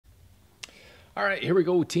All right, here we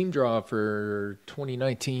go. Team draw for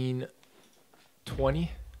 2019-20.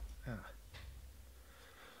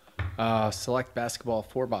 Select basketball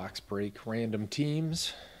 4-box break. Random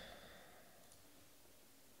teams.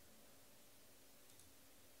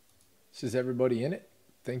 This is everybody in it.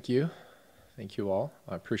 Thank you. Thank you all.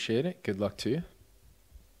 I appreciate it. Good luck to you.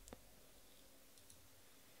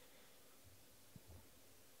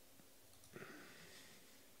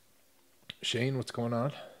 Shane, what's going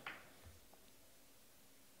on?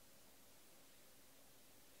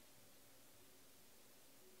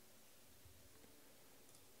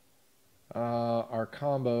 Our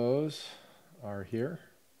combos are here.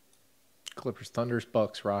 Clippers, Thunders,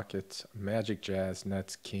 Bucks, Rockets, Magic, Jazz,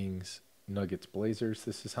 Nets, Kings, Nuggets, Blazers.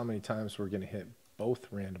 This is how many times we're going to hit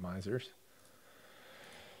both randomizers.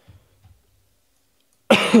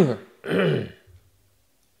 All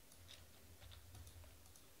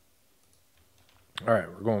right,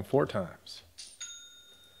 we're going 4 times.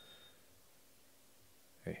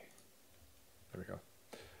 Hey, there we go.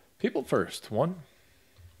 People first. 1,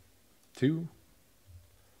 2,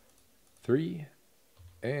 3,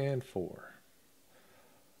 and 4.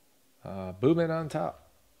 Boobin on top.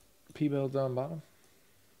 P-Builds on bottom.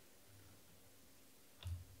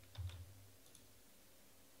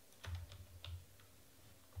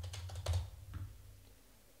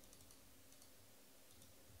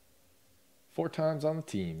 Four times on the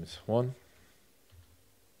teams. 1,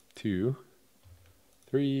 2,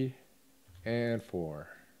 3, and 4.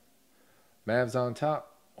 Mavs on top.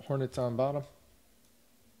 Hornets on bottom.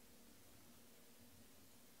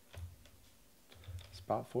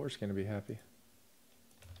 Spot 4 is going to be happy.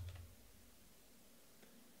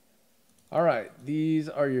 All right, these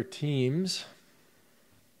are your teams.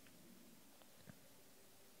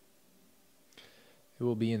 It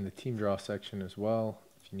will be in the team draw section as well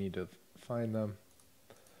if you need to find them.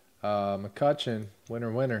 McCutcheon,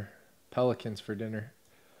 winner. Pelicans for dinner.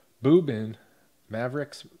 Boobin,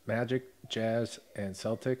 Mavericks, Magic, Jazz, and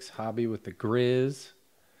Celtics. Hobby with the Grizz.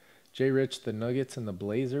 J. Rich, the Nuggets and the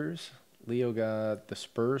Blazers. Leo got the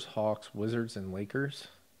Spurs, Hawks, Wizards, and Lakers.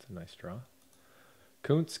 It's a nice draw.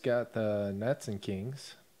 Kuntz got the Nets and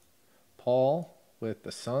Kings. Paul with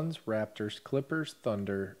the Suns, Raptors, Clippers,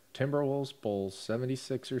 Thunder, Timberwolves, Bulls,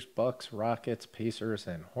 76ers, Bucks, Rockets, Pacers,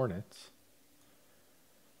 and Hornets.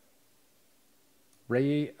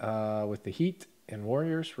 Ray with the Heat and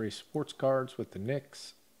Warriors. Ray Sports Cards with the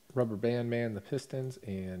Knicks. Rubber Band Man, the Pistons,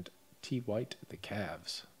 and T. White, the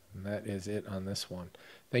Cavs. And that is it on this one.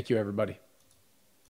 Thank you, everybody.